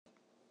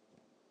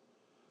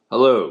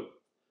Hello,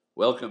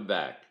 welcome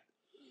back.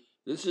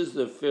 This is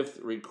the fifth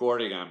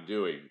recording I'm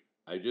doing.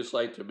 I'd just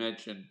like to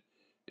mention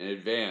in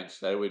advance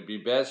that it would be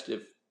best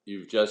if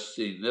you've just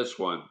seen this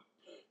one,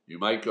 you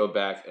might go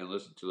back and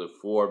listen to the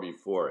four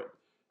before it.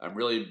 I'm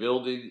really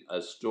building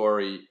a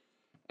story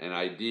and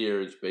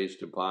ideas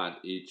based upon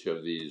each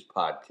of these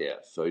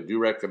podcasts. So I do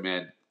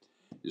recommend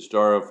you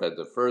start off at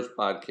the first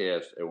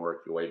podcast and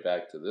work your way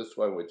back to this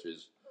one, which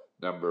is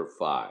number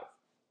 5.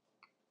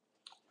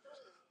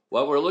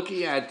 What we're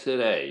looking at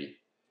today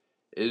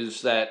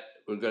is that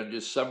we're going to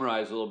just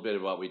summarize a little bit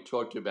of what we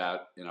talked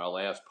about in our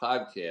last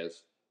podcast,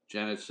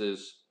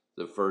 Genesis,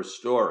 the first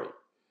story.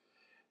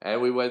 And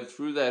we went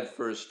through that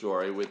first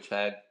story, which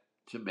had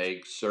to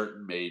make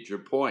certain major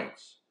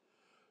points.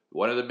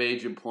 One of the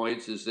major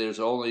points is there's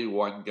only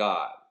one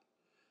God.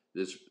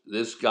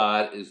 This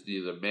God is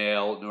neither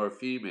male nor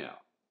female.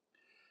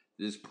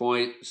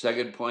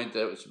 Second point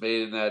that was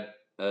made in that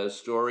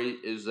story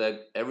is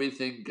that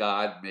everything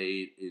God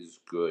made is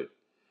good.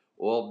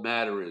 All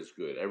matter is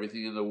good.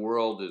 Everything in the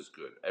world is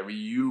good. Every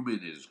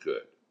human is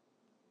good.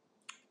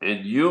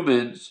 And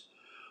humans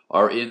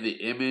are in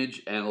the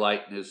image and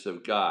likeness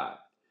of God,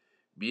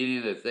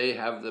 meaning that they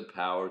have the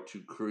power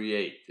to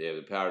create. They have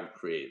the power to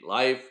create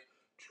life,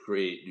 to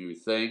create new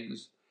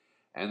things,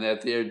 and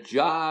that their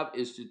job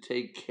is to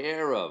take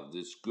care of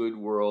this good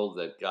world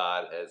that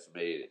God has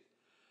made it.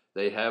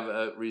 They have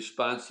a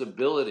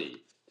responsibility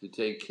to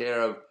take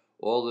care of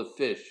all the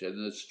fish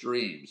and the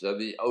streams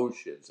and the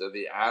oceans and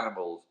the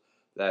animals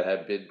that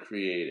have been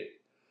created.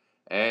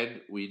 And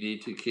we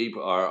need to keep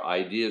our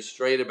ideas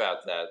straight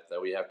about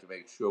that we have to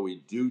make sure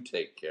we do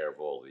take care of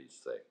all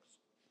these things.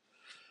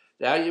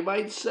 Now, you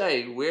might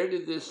say, where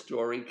did this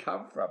story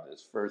come from,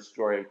 this first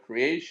story of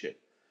creation?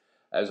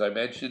 As I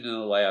mentioned in the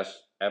last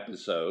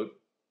episode,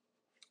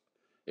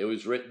 it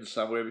was written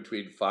somewhere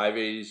between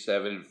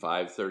 587 and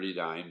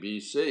 539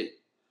 BC.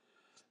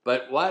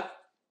 But what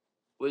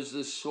was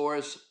the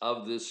source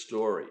of this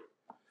story?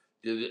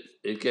 Did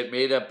it get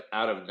made up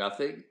out of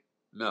nothing?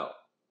 No.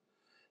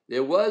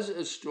 There was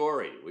a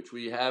story which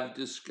we have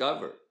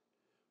discovered,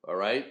 all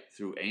right,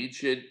 through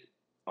ancient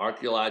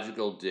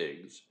archaeological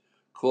digs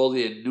called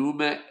the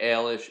Enuma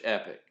Elish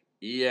epic.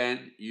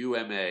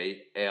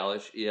 Enuma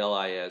Elish,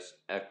 Elis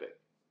epic.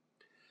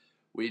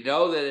 We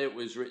know that it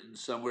was written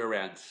somewhere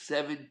around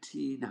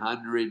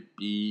 1700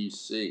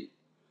 BC.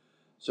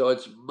 So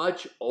it's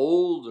much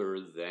older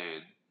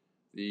than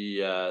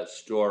the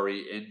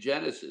story in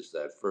Genesis,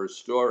 that first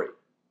story.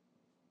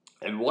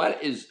 And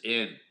what is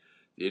in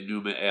the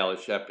Enuma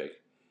Elish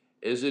epic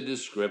is a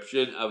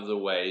description of the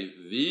way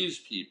these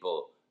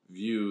people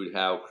viewed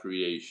how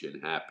creation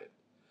happened.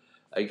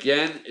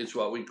 Again, it's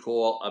what we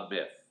call a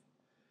myth.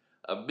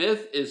 A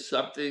myth is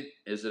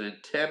an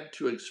attempt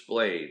to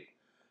explain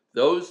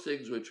those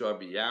things which are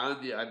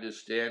beyond the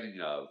understanding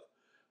of,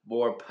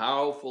 more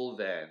powerful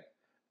than,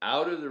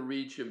 out of the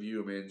reach of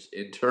humans,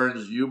 in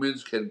terms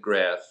humans can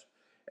grasp,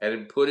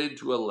 and put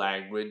into a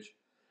language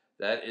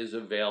that is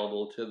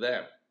available to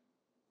them.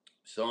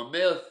 So a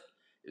myth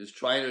is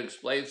trying to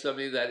explain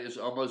something that is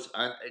almost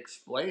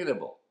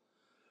unexplainable.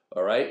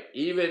 All right?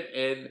 Even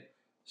in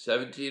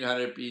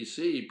 1700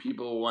 BC,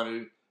 people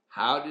wondered,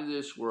 how did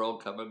this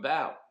world come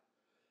about?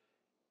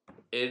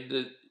 In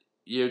the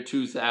year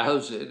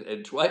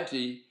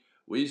 2020,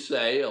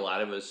 a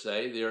lot of us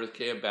say, the Earth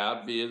came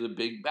about via the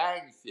Big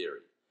Bang Theory.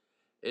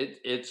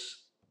 It's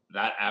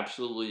not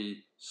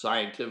absolutely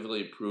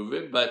scientifically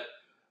proven, but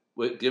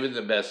given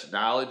the best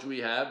knowledge we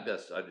have,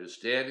 best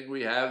understanding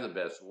we have, the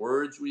best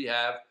words we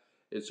have,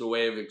 it's a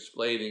way of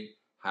explaining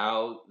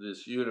how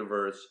this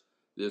universe,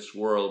 this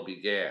world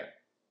began.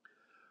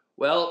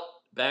 Well,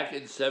 back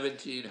in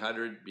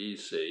 1700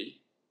 BC,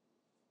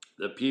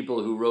 the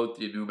people who wrote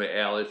the Enuma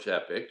Elish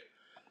epic,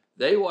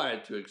 they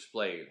wanted to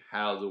explain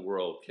how the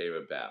world came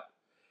about.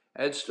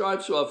 And it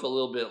starts off a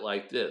little bit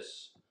like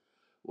this.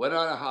 When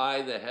on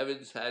high the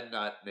heavens had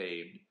not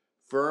named,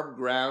 firm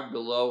ground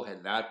below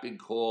had not been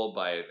called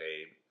by a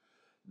name,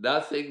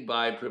 nothing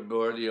by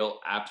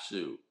primordial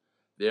Apsu,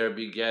 their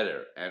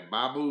begetter, and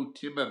Mamu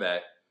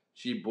Timamet,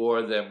 she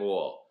bore them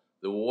all.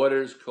 The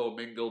waters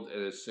commingled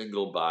in a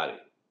single body.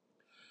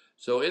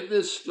 So in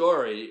this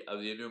story of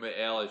the Enuma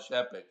Elish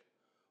epic,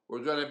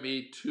 we're going to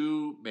meet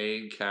two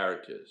main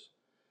characters.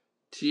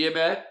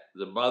 Tiamat,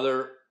 the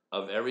mother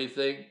of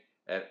everything,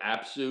 and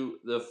Apsu,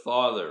 the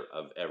father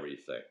of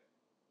everything.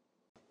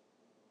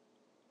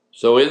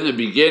 So in the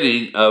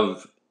beginning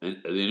of the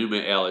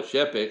Enuma Elish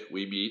epic,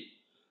 we meet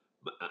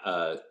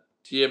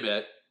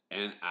Tiamat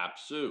and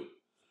Apsu.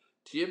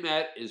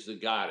 Tiamat is the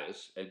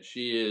goddess, and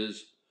she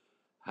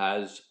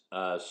has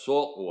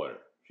salt water.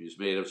 She's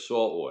made of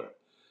salt water.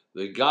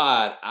 The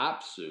god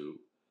Apsu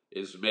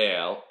is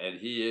male, and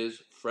he is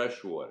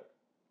fresh water.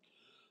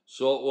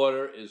 Salt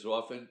water is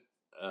often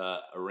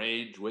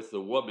arranged with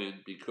the woman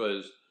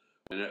because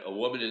when a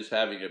woman is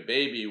having a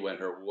baby, when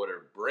her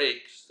water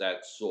breaks,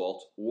 that's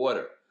salt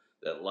water.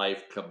 That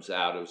life comes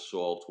out of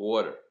salt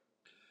water.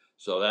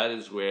 So that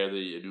is where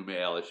the Enuma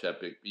Elish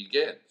epic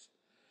begins.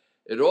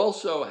 It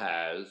also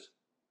has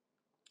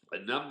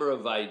a number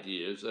of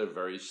ideas that are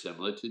very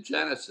similar to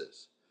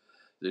Genesis.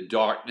 The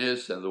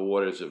darkness and the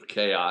waters of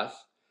chaos,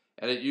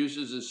 and it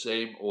uses the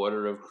same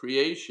order of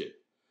creation.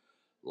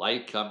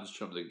 Light comes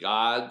from the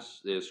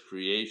gods, there's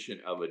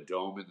creation of a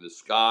dome in the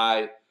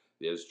sky,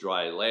 there's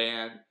dry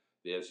land,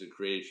 there's the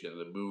creation of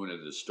the moon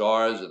and the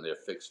stars, and they're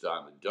fixed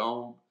on the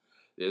dome.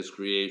 There's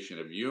creation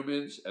of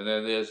humans, and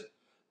then there's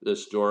the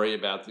story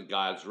about the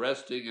gods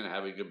resting and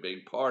having a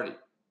big party.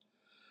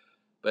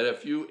 But a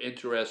few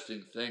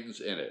interesting things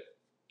in it.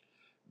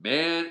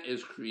 Man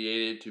is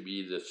created to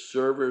be the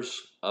servers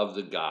of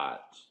the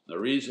gods. The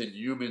reason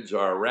humans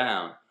are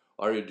around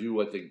are to do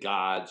what the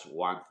gods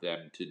want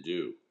them to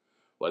do,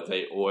 what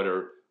they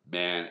order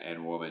man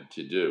and woman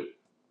to do.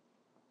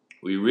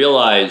 We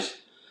realize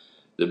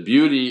the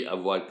beauty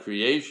of what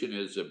creation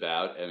is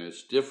about and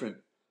its different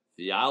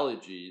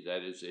theology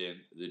that is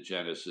in the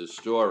Genesis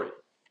story.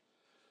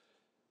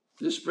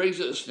 This brings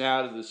us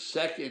now to the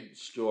second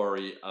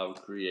story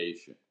of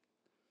creation,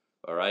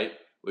 all right,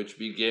 which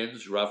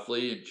begins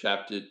roughly in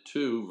chapter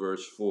 2,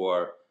 verse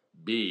 4b.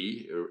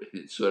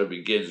 It sort of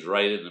begins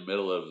right in the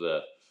middle of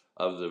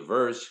the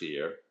verse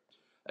here.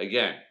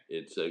 Again,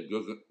 it's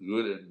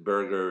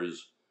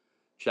Gutenberger's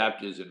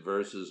chapters and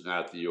verses,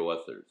 not the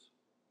author's.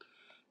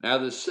 Now,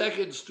 the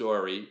second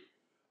story,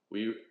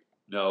 we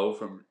know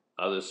from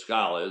other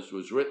scholars,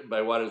 was written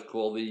by what is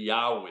called the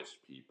Yahwist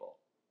people.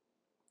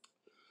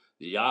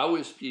 The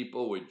Yahwist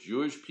people were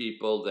Jewish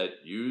people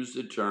that used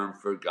the term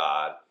for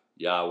God,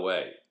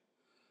 Yahweh.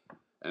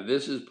 And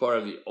this is part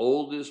of the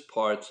oldest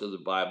parts of the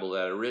Bible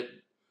that are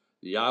written.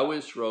 The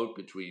Yahwist wrote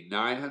between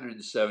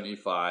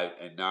 975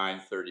 and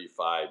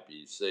 935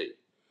 BC.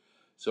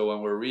 So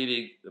when we're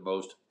reading the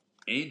most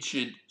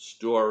ancient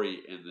story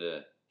in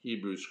the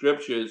Hebrew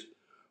Scriptures,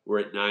 we're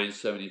at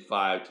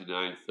 975 to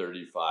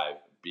 935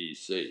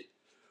 BC.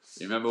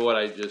 Remember what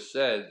I just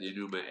said, the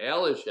Enuma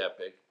Elish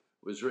epic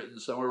was written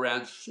somewhere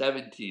around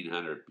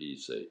 1700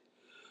 BC.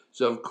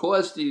 So of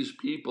course these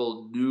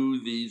people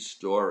knew these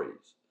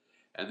stories,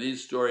 and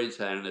these stories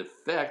had an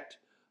effect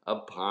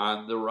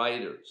upon the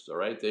writers, all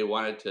right? They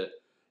wanted to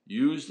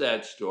use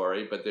that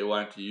story, but they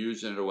wanted to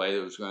use it in a way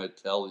that was going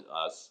to tell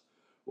us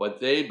what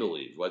they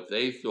believed, what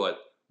they thought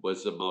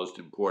was the most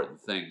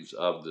important things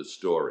of the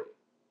story.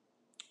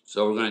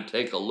 So we're going to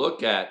take a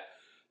look at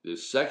the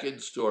second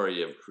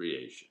story of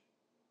creation.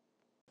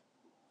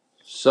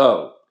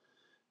 So,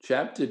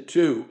 chapter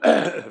 2,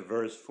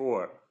 verse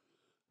 4,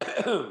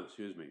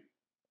 excuse me,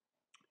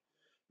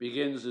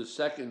 begins the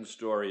second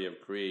story of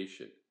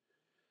creation.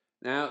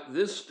 Now,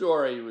 this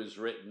story was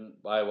written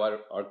by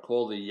what are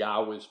called the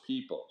Yahwist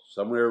people,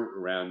 somewhere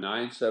around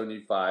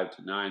 975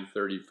 to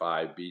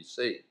 935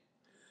 BC.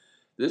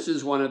 This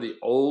is one of the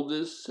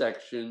oldest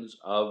sections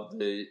of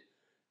the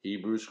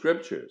Hebrew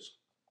Scriptures.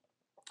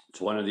 It's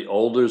one of the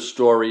older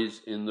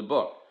stories in the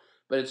book,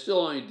 but it still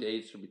only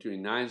dates from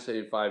between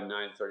 975 and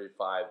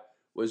 935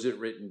 was it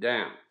written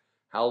down.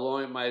 How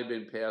long it might have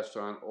been passed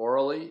on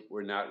orally,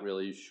 we're not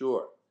really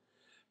sure.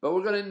 But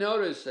we're going to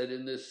notice that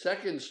in this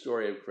second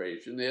story of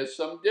creation, there's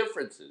some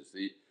differences.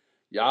 The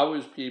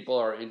Yahweh's people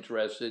are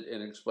interested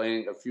in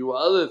explaining a few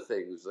other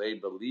things they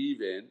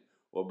believe in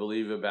or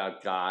believe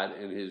about God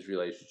and his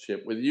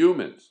relationship with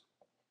humans.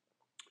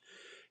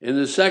 In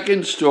the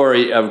second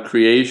story of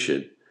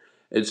creation,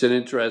 it's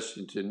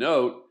interesting to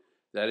note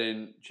that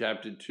in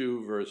chapter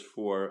 2, verse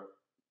 4,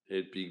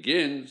 it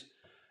begins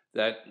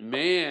that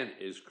man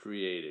is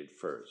created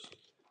first,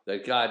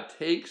 that God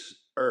takes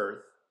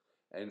earth,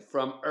 and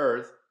from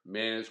earth,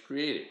 man is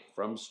created.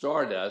 From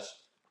stardust,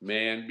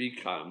 man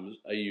becomes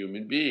a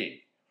human being.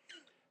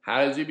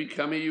 How does he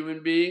become a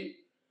human being?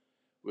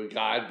 Where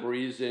God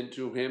breathes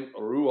into him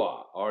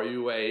Ruah,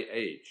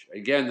 R-U-A-H.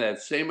 Again,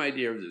 that same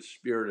idea of the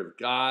Spirit of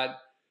God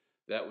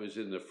that was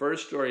in the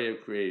first story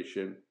of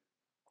creation,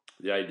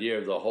 the idea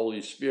of the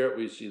Holy Spirit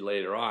we see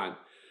later on.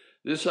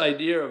 This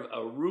idea of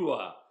a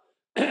Ruah,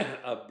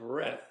 a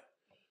breath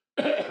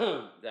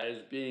that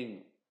is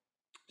being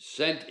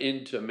sent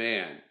into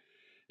man,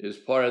 is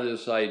part of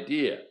this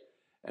idea.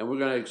 And we're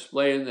going to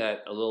explain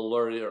that a little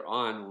earlier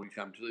on when we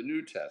come to the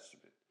New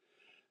Testament.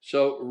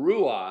 So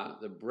Ruah,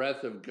 the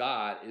breath of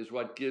God, is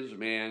what gives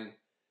man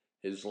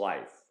his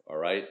life, all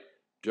right?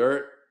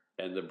 Dirt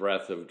and the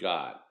breath of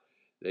God.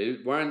 They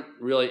weren't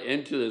really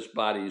into this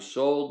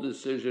body-soul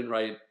decision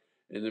right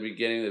in the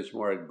beginning. It's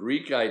more a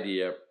Greek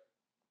idea.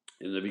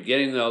 In the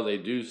beginning, though, they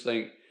do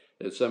think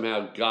that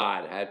somehow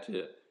God had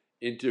to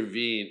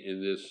intervene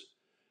in this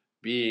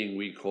being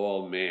we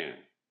call man.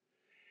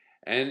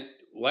 And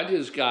what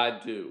does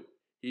God do?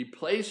 He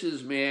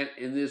places man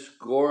in this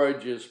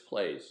gorgeous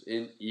place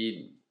in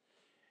Eden.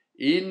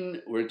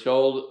 Eden, we're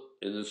told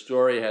in the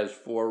story, has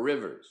 4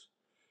 rivers.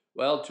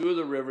 Well, 2 of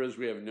the rivers,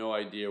 we have no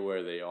idea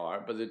where they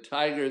are, but the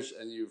Tigris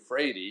and the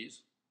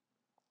Euphrates,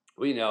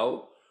 we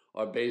know,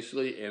 are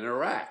basically in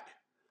Iraq,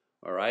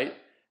 all right?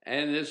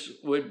 And this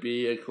would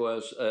be, of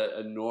course,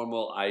 a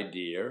normal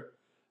idea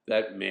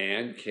that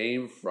man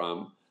came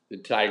from the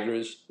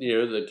Tigris,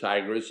 near the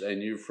Tigris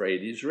and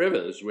Euphrates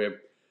rivers,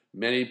 where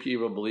many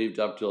people believed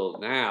up till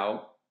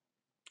now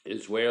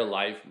is where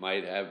life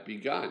might have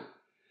begun.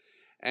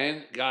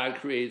 And God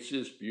creates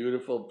this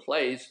beautiful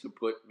place to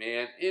put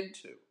man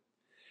into.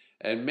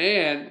 And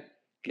man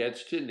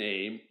gets to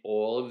name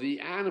all of the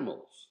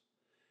animals.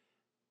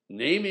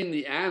 Naming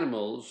the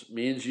animals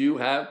means you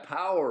have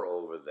power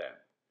over them.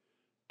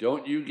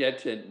 Don't you get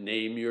to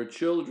name your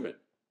children?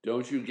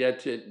 Don't you get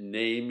to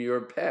name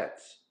your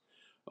pets?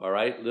 All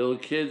right, little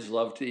kids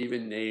love to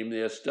even name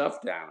their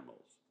stuffed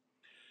animals.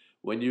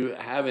 When you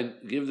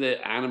haven't give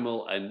the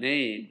animal a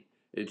name,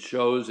 it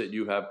shows that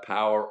you have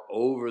power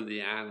over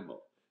the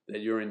animal,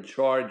 that you're in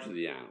charge of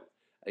the animal.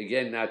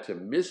 Again, not to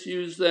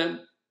misuse them,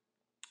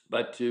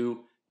 but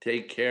to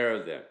take care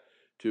of them,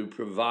 to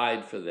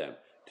provide for them,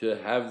 to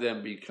have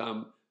them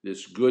become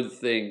this good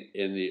thing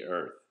in the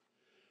earth.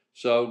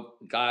 So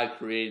God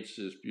creates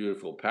this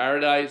beautiful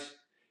paradise.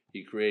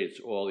 He creates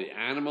all the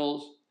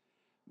animals.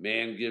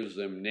 Man gives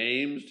them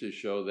names to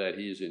show that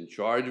he's in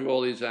charge of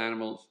all these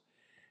animals.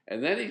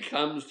 And then he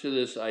comes to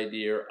this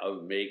idea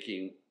of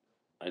making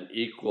an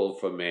equal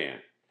for man.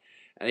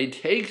 And he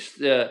takes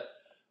the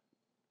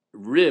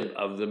rib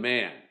of the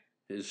man,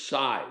 his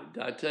side.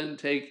 That doesn't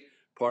take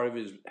part of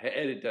his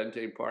head, it doesn't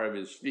take part of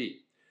his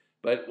feet.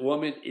 But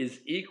woman is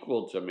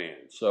equal to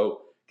man.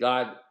 So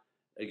God,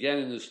 again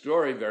in the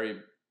story, very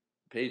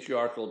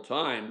patriarchal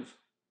times,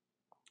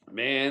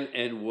 man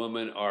and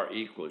woman are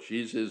equal.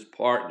 She's his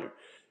partner.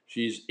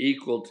 She's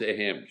equal to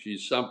him.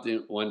 She's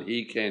one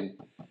he can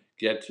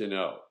get to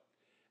know.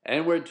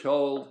 And we're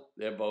told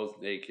they're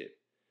both naked.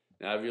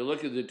 Now, if you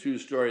look at the two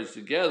stories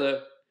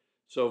together,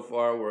 so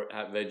far we're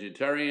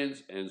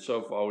vegetarians, and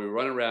so far we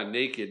run around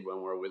naked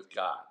when we're with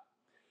God.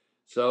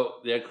 So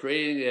they're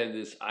creating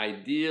this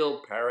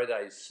ideal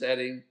paradise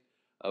setting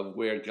of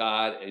where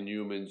God and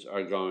humans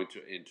are going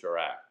to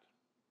interact.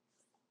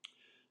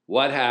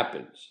 What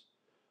happens?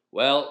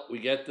 Well, we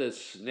get the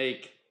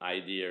snake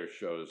idea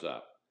shows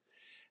up.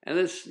 And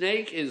the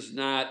snake is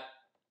not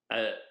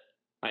an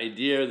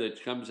idea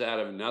that comes out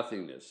of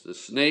nothingness. The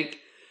snake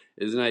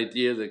is an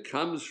idea that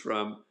comes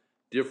from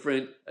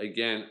different,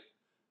 again,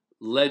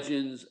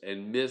 legends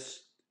and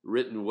myths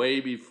written way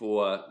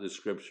before the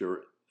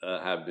scripture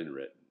have been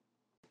written.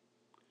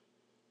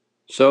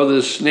 So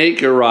the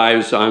snake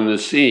arrives on the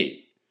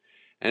scene,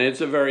 and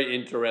it's a very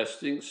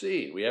interesting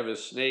scene. We have a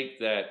snake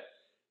that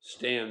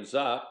stands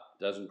up,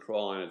 doesn't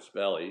crawl on its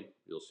belly,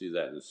 you'll see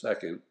that in a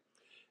second,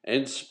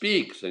 and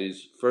speaks. And he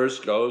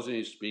first goes and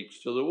he speaks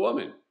to the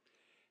woman.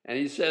 And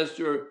he says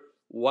to her,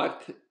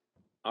 what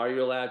are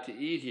you allowed to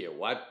eat here?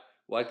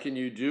 What can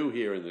you do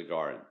here in the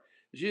garden?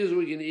 She says,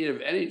 we can eat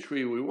of any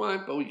tree we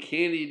want, but we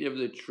can't eat of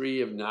the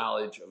tree of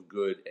knowledge of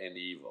good and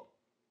evil.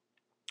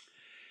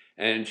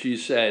 And she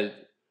said,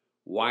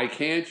 why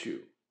can't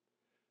you?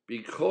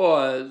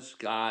 Because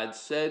God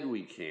said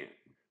we can't.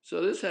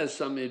 So this has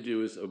something to do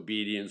with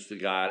obedience to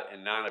God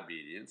and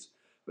non-obedience,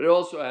 but it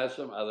also has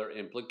some other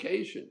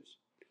implications.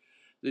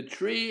 The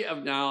tree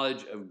of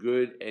knowledge of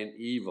good and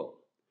evil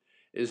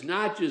is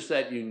not just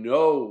that you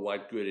know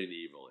what good and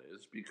evil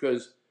is,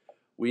 because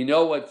we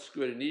know what's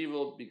good and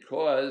evil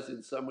because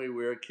in some way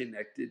we're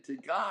connected to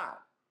God,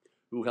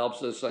 who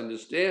helps us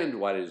understand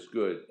what is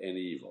good and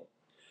evil.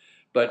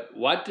 But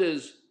what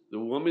does the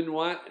woman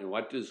want and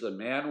what does the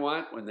man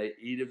want when they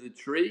eat of the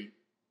tree?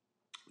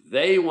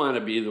 They want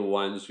to be the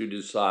ones who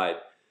decide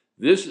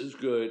this is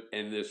good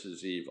and this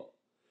is evil.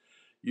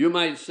 You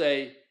might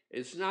say,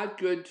 it's not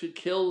good to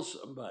kill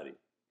somebody.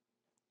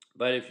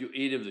 But if you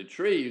eat of the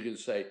tree, you can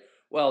say,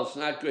 well, it's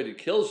not good to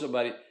kill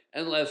somebody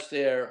unless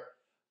they're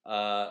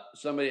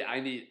somebody I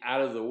need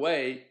out of the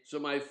way so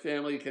my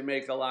family can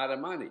make a lot of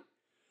money.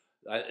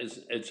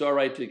 It's all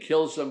right to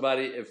kill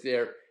somebody if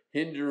they're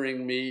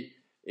hindering me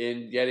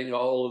in getting a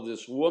hold of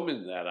this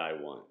woman that I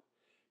want.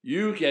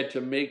 You get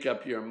to make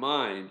up your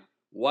mind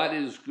what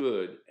is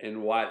good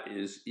and what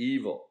is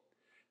evil.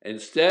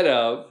 Instead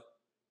of,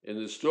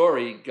 in the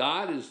story,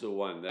 God is the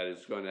one that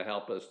is going to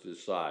help us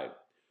decide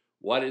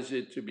what is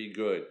it to be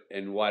good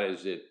and what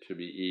is it to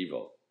be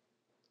evil.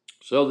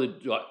 So the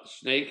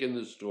snake in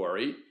the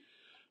story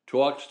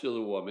talks to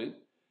the woman.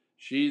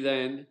 She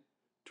then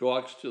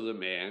talks to the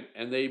man,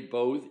 and they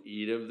both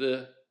eat of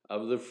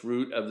the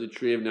fruit of the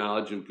tree of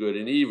knowledge of good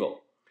and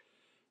evil.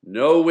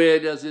 Nowhere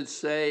does it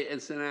say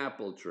it's an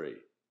apple tree.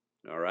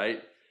 All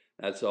right?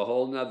 That's a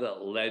whole nother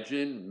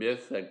legend,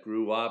 myth that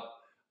grew up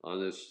on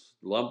this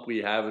lump we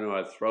have in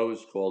our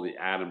throats called the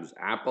Adam's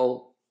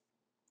apple.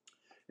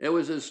 It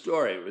was a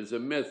story. It was a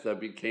myth that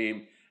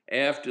became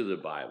after the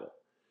Bible.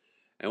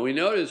 And we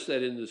notice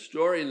that in the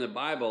story in the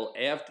Bible,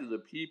 after the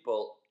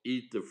people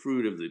eat the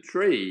fruit of the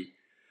tree,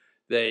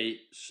 they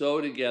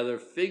sew together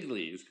fig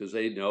leaves because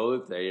they know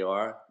that they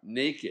are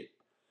naked.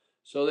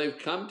 So they've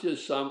come to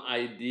some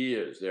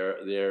ideas.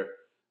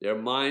 Their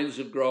minds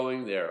are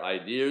growing, their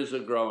ideas are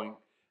growing,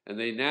 and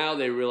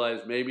they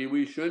realize maybe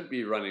we shouldn't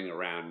be running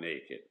around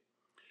naked.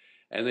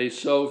 And they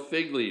sew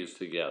fig leaves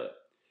together.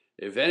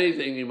 If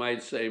anything, you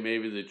might say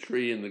maybe the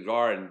tree in the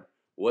garden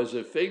was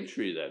a fig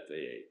tree that they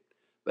ate.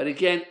 But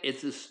again,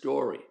 it's a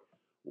story.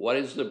 What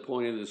is the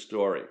point of the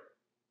story?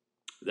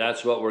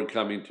 That's what we're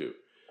coming to.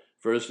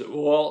 First of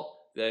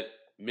all, that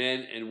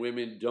men and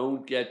women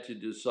don't get to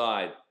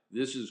decide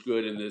this is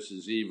good and this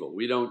is evil.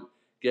 We don't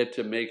get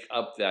to make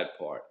up that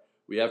part.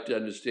 We have to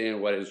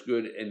understand what is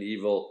good and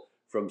evil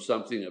from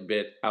something a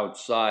bit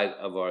outside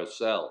of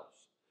ourselves.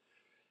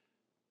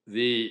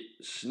 The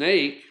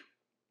snake,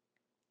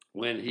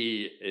 when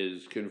he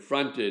is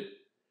confronted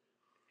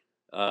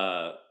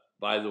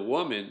by the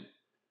woman,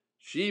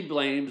 she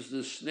blames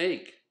the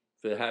snake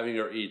for having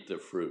her eat the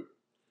fruit.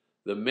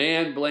 The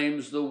man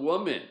blames the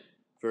woman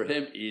for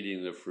him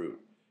eating the fruit.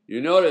 You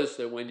notice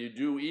that when you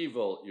do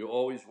evil, you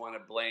always want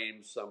to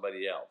blame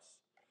somebody else.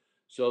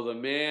 So the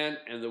man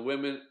and the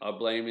women are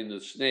blaming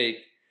the snake,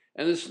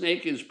 and the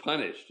snake is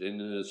punished.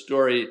 And in the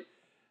story,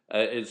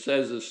 it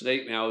says the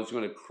snake now is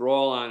going to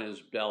crawl on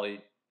his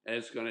belly, and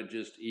it's going to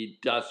just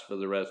eat dust for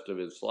the rest of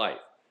its life.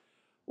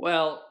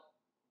 Well,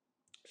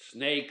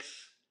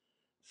 snakes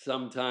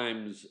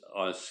sometimes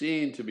are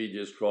seen to be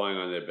just crawling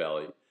on their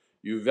belly.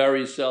 You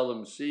very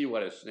seldom see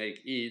what a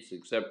snake eats,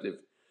 except if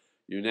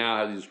you now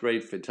have these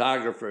great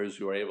photographers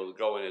who are able to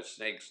go in a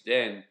snake's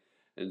den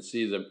and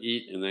see them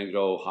eat and then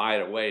go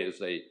hide away as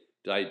they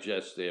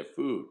digest their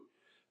food.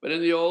 But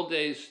in the old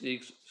days,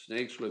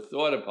 snakes were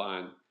thought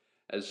upon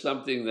as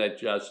something that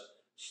just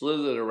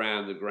slithered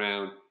around the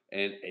ground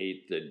and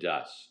ate the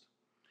dust.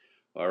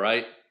 All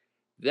right?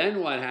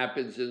 Then what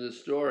happens in the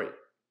story?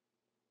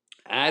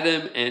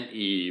 Adam and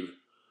Eve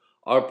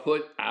are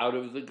put out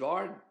of the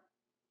garden.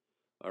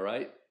 All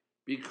right?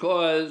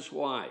 Because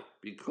why?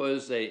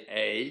 Because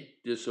they,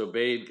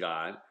 disobeyed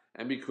God,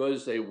 and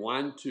because they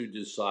want to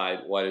decide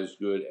what is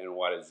good and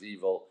what is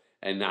evil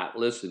and not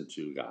listen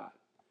to God.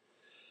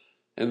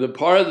 And the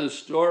part of the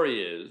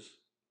story is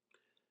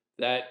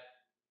that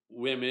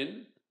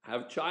women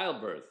have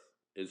childbirth.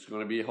 It's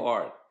going to be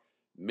hard.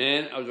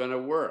 Men are going to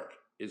work.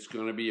 It's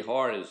going to be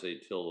hard as they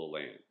till the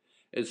land.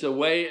 It's a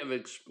way of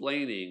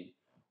explaining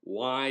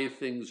why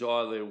things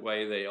are the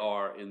way they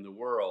are in the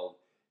world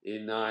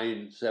in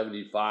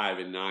 975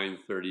 and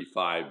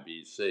 935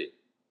 BC.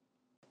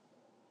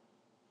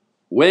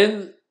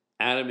 When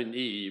Adam and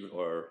Eve,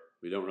 or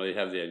we don't really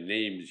have their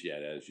names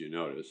yet, as you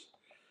notice,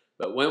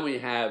 but when we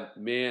have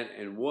man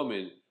and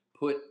woman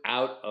put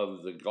out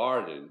of the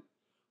garden,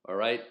 all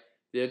right,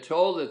 they're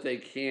told that they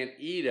can't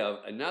eat of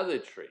another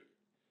tree,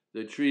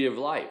 the tree of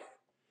life.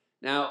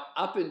 Now,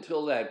 up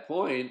until that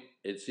point,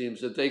 it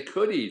seems that they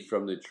could eat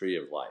from the tree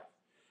of life.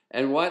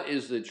 And what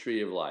is the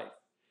tree of life?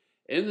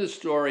 In the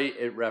story,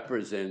 it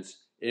represents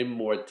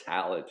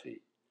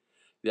immortality,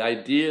 the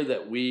idea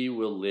that we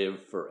will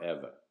live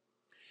forever.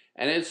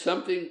 And it's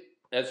something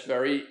that's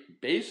very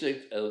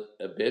basic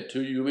a bit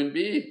to human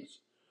beings.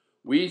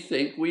 We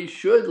think we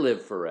should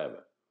live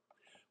forever.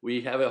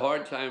 We have a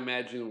hard time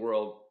imagining the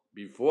world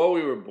before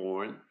we were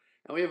born,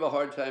 and we have a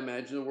hard time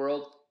imagining the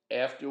world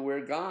after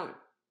we're gone.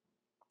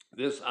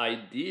 This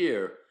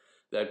idea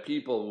that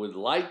people would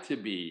like to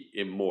be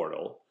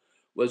immortal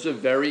was a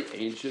very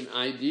ancient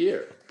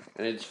idea,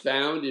 and it's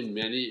found in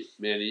many,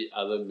 many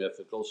other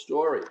mythical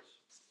stories.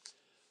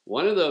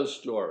 One of those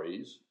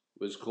stories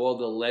was called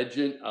The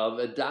Legend of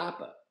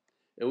Adapa.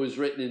 It was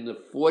written in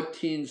the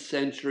 14th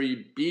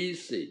century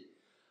BC,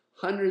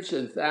 hundreds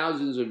and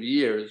thousands of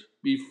years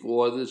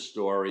before the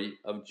story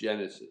of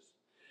Genesis.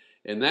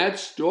 In that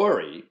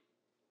story,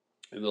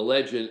 in the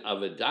legend of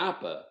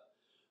Adapa,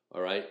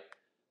 all right,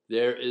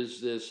 there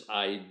is this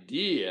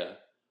idea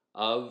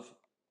of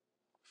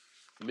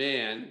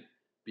man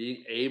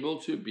being able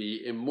to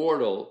be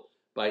immortal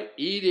by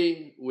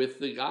eating with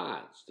the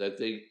gods, that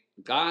the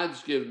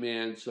gods give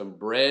man some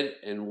bread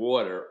and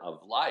water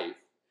of life,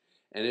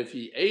 and if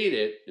he ate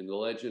it, in the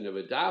legend of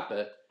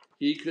Adapa,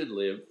 he could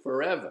live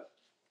forever.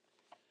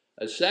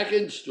 A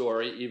second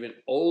story, even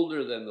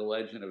older than the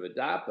legend of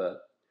Adapa,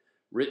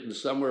 written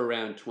somewhere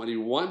around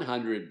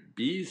 2100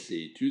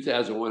 BC,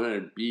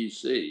 2100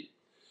 BC,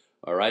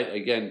 all right,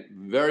 again,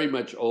 very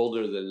much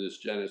older than this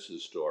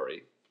Genesis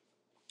story,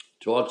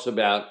 talks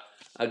about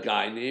a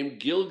guy named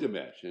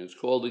Gilgamesh, and it's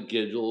called the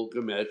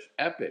Gilgamesh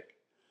epic,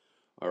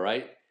 all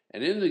right?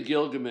 And in the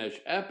Gilgamesh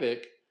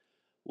epic,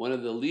 one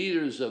of the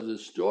leaders of the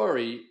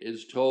story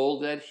is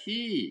told that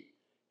he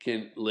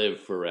can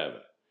live forever.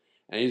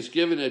 And he's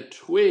given a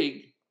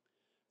twig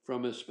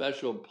from a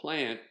special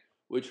plant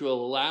which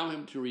will allow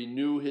him to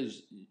renew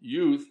his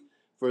youth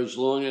for as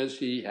long as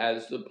he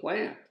has the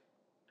plant.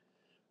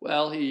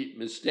 Well, he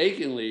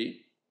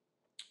mistakenly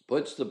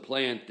puts the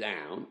plant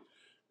down,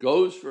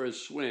 goes for a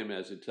swim,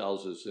 as it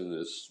tells us in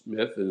this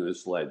myth, in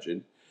this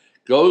legend,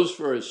 goes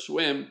for a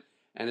swim,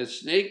 and a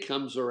snake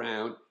comes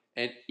around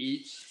and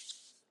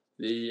eats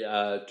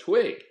the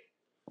twig.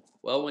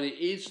 Well, when he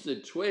eats the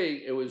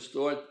twig, it was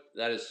thought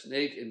that a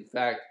snake, in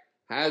fact,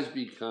 has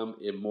become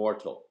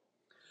immortal.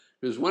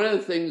 Because one of the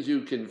things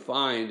you can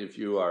find if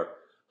you are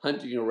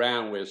hunting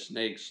around where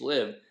snakes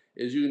live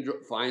is you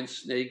can find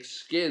snake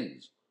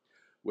skins.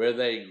 Where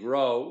they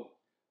grow,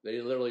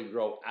 they literally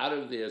grow out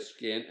of their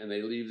skin and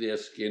they leave their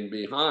skin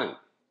behind.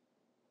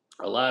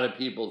 A lot of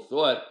people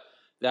thought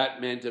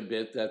that meant a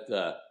bit that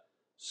the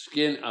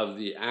skin of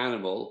the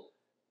animal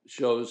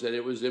shows that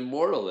it was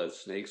immortal, that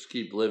snakes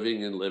keep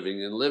living and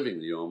living and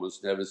living. You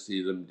almost never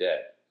see them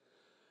dead.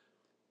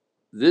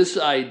 This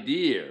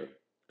idea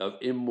of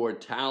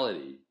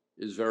immortality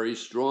is very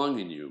strong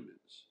in humans.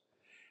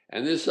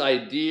 And this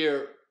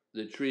idea,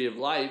 the tree of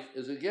life,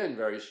 is again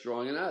very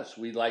strong in us.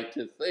 We like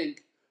to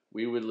think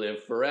we would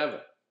live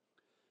forever.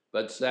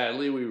 But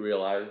sadly, we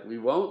realize we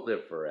won't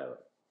live forever,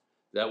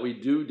 that we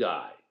do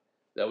die,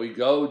 that we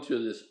go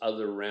to this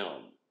other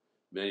realm,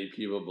 many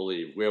people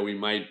believe, where we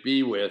might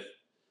be with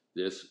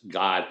this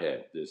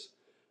Godhead, this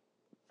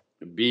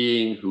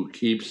being who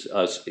keeps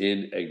us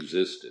in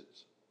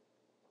existence.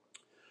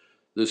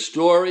 The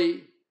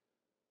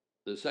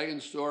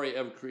second story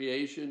of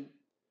creation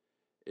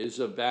is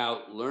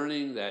about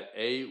learning that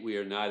A, we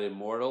are not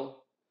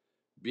immortal,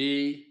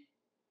 B,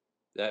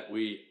 that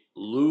we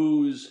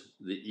lose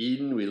the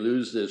Eden, we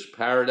lose this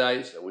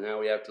paradise, and now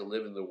we have to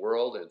live in the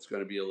world, and it's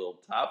going to be a little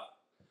tough.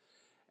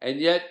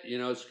 And yet,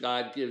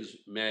 God gives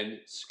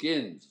men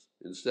skins.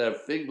 Instead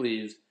of fig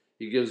leaves,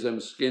 he gives them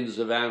skins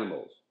of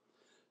animals.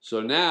 So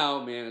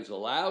now man is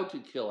allowed to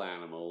kill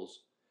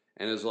animals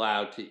and is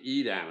allowed to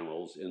eat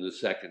animals in the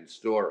second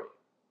story.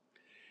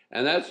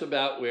 And that's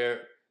about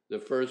where the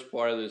first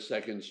part of the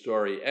second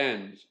story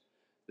ends,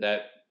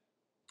 that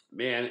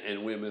man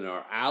and women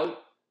are out,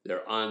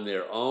 they're on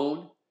their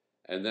own,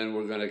 and then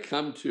we're going to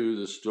come to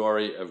the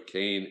story of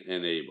Cain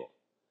and Abel.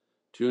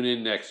 Tune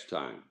in next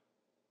time.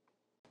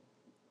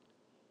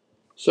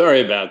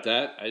 Sorry about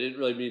that. I didn't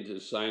really mean to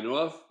sign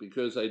off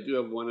because I do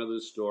have one other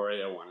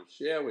story I want to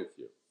share with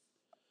you.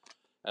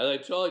 As I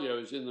told you, I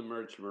was in the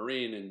Merchant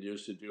Marine and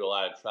used to do a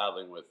lot of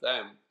traveling with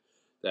them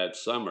that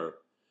summer.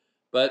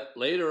 But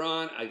later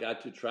on, I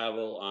got to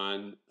travel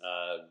on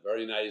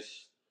very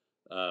nice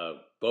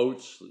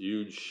boats,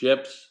 huge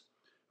ships,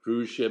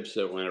 cruise ships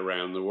that went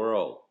around the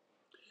world.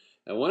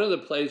 And one of the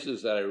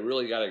places that I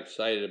really got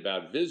excited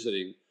about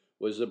visiting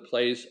was the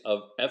place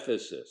of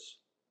Ephesus.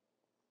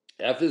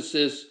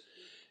 Ephesus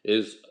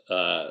is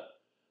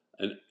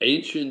an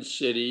ancient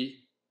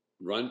city,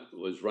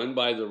 was run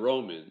by the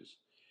Romans.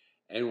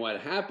 And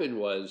what happened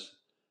was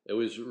it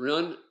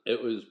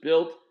was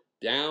built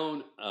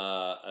down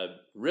a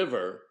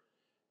river,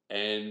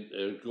 and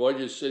a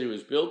gorgeous city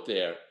was built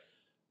there,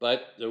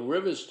 but the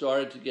river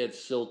started to get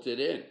silted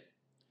in,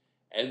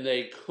 and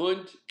they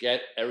couldn't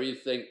get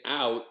everything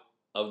out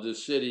of the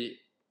city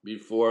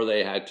before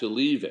they had to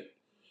leave it.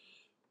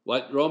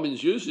 What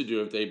Romans used to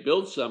do, if they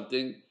built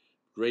something,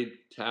 great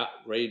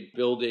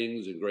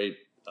buildings and great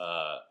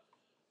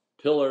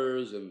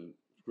pillars and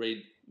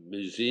great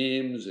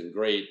museums and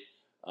great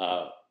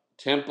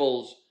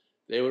temples,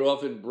 they would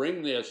often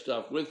bring their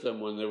stuff with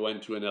them when they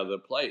went to another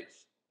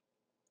place.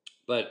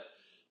 But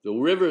the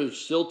river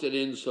silted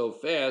in so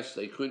fast,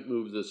 they couldn't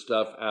move the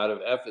stuff out of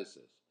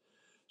Ephesus.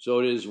 So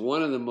it is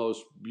one of the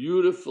most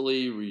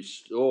beautifully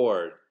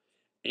restored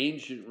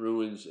ancient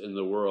ruins in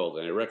the world,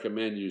 and I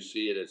recommend you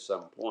see it at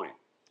some point.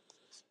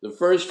 The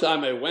first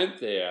time I went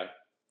there,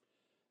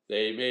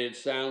 they made it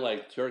sound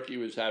like Turkey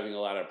was having a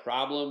lot of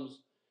problems,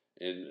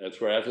 and that's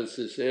where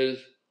Ephesus is,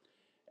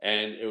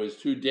 and it was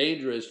too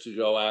dangerous to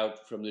go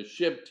out from the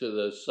ship to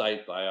the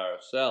site by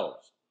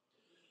ourselves.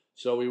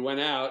 So we went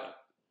out,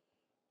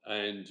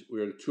 and we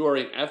were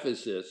touring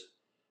Ephesus,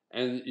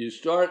 and you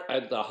start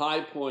at the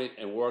high point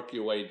and work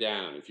your way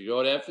down. If you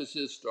go to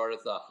Ephesus, start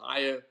at the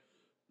higher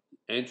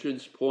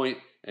entrance point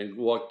and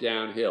walk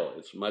downhill.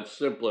 It's much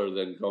simpler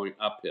than going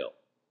uphill.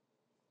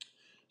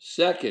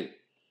 Second,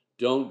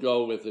 don't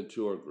go with a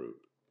tour group.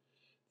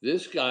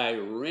 This guy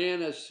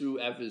ran us through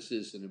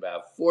Ephesus in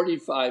about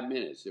 45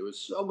 minutes. There was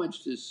so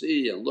much to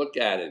see and look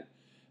at and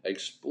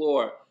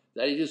explore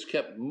that he just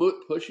kept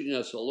pushing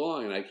us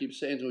along. And I keep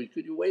saying to him,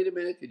 could you wait a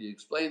minute? Could you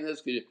explain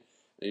this? And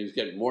he was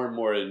getting more and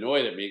more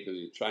annoyed at me because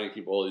he's trying to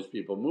keep all these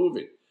people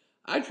moving.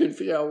 I couldn't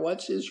figure out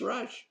what's his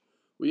rush.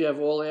 We have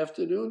all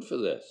afternoon for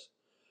this.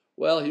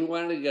 Well, he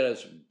wanted to get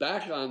us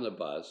back on the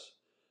bus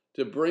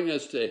to bring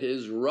us to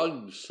his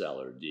rug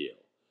seller deal.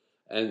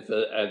 And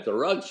at the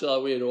rug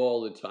seller, we had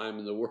all the time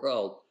in the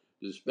world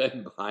to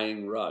spend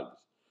buying rugs.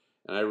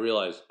 And I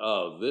realized,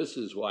 oh, this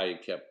is why he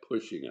kept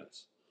pushing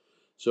us.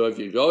 So if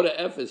you go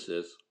to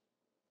Ephesus,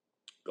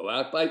 go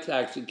out by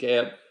taxi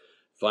cab,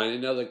 find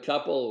another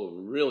couple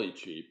really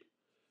cheap,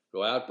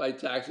 go out by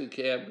taxi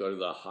cab, go to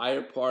the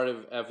higher part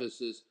of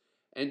Ephesus,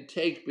 and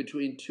take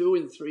between 2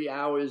 and 3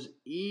 hours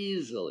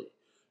easily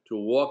to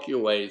walk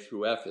your way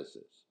through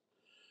Ephesus.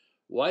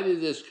 Why did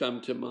this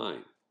come to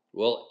mind?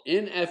 Well,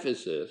 in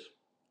Ephesus,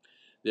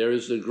 there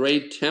is the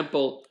great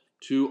temple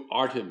to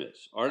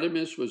Artemis.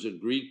 Artemis was a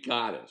Greek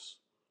goddess.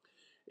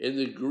 In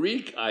the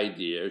Greek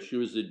idea, she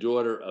was the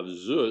daughter of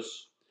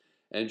Zeus,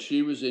 and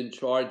she was in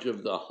charge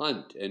of the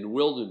hunt and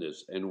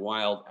wilderness and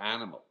wild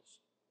animals.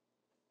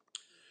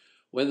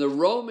 When the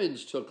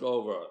Romans took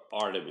over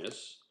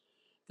Artemis,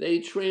 they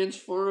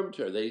transformed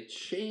her. They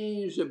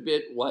changed a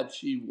bit what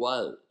she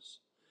was.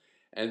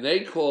 And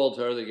they called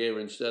her, they gave her,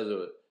 instead of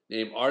the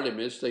name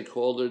Artemis, they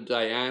called her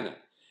Diana.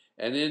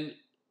 And in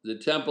the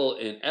temple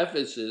in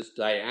Ephesus,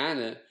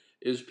 Diana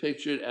is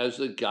pictured as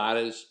the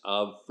goddess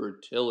of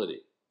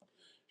fertility.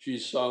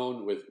 She's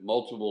sown with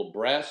multiple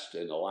breasts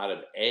and a lot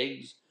of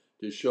eggs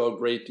to show a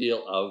great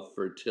deal of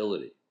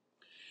fertility.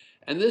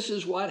 And this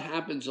is what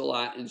happens a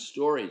lot in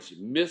stories.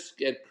 Myths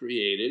get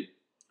created,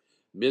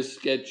 myths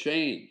get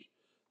changed.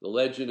 The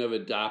legend of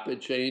Adapa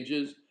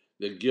changes,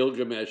 the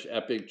Gilgamesh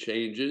epic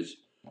changes,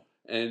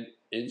 and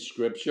in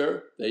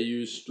scripture, they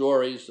use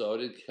stories so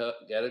to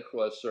get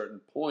across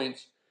certain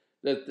points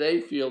that they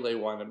feel they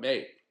want to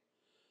make.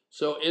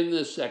 So in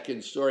the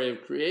second story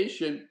of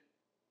creation,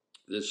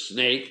 the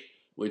snake,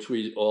 which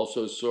we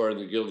also saw in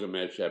the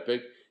Gilgamesh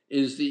epic,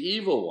 is the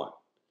evil one.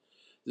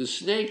 The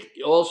snake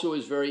also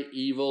is very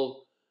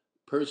evil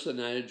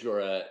personage or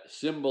a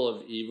symbol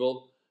of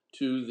evil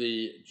to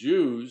the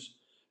Jews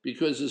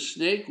because the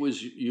snake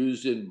was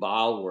used in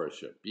Baal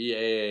worship,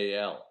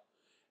 B-A-A-L.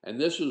 And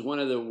this was one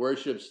of the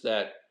worships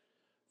that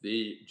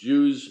the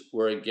Jews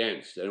were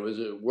against. And it was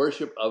a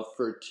worship of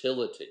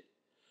fertility.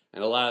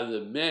 And a lot of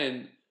the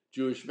men,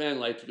 Jewish men,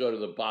 like to go to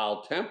the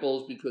Baal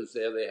temples because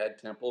there they had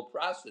temple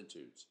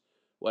prostitutes.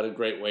 What a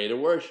great way to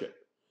worship.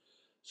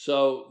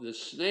 So the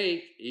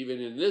snake, even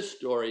in this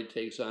story,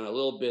 takes on a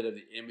little bit of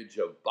the image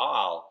of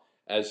Baal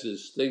as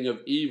this thing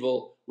of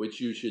evil which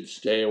you should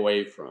stay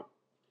away from.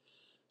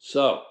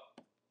 So,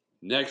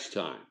 next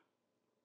time,